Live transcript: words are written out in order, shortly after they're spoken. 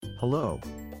Hello.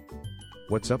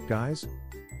 What's up, guys?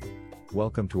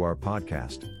 Welcome to our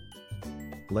podcast.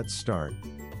 Let's start.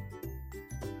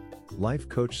 Life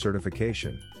Coach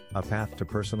Certification, a path to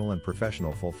personal and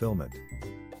professional fulfillment.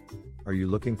 Are you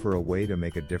looking for a way to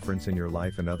make a difference in your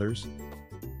life and others?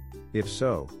 If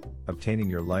so, obtaining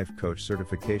your Life Coach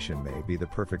certification may be the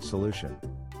perfect solution.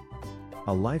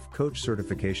 A Life Coach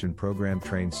certification program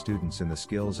trains students in the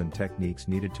skills and techniques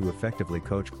needed to effectively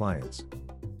coach clients.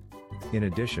 In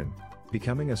addition,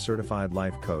 becoming a certified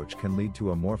life coach can lead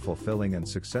to a more fulfilling and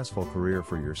successful career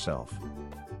for yourself.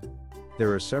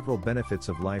 There are several benefits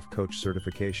of life coach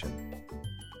certification.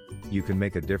 You can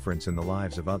make a difference in the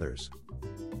lives of others.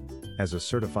 As a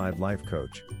certified life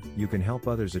coach, you can help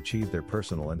others achieve their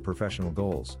personal and professional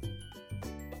goals.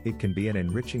 It can be an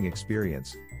enriching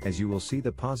experience, as you will see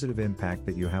the positive impact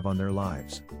that you have on their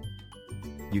lives.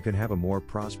 You can have a more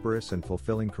prosperous and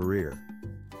fulfilling career.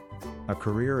 A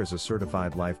career as a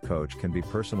certified life coach can be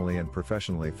personally and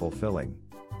professionally fulfilling.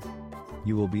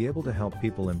 You will be able to help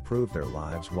people improve their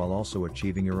lives while also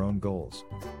achieving your own goals.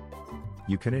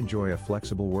 You can enjoy a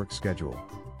flexible work schedule.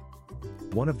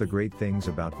 One of the great things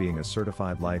about being a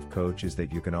certified life coach is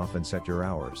that you can often set your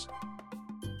hours.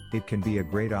 It can be a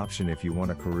great option if you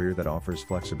want a career that offers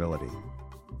flexibility.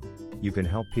 You can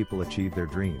help people achieve their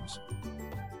dreams.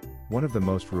 One of the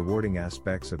most rewarding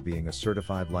aspects of being a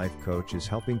certified life coach is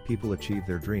helping people achieve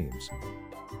their dreams.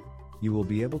 You will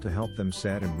be able to help them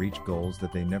set and reach goals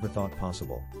that they never thought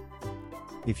possible.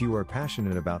 If you are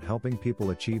passionate about helping people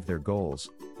achieve their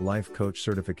goals, life coach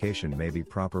certification may be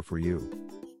proper for you.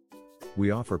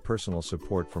 We offer personal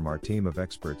support from our team of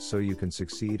experts so you can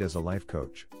succeed as a life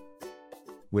coach.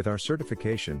 With our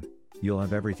certification, you'll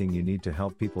have everything you need to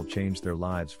help people change their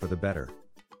lives for the better.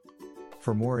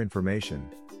 For more information,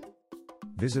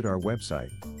 visit our website,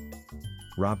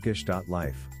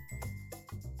 robkish.life.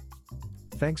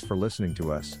 Thanks for listening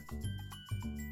to us.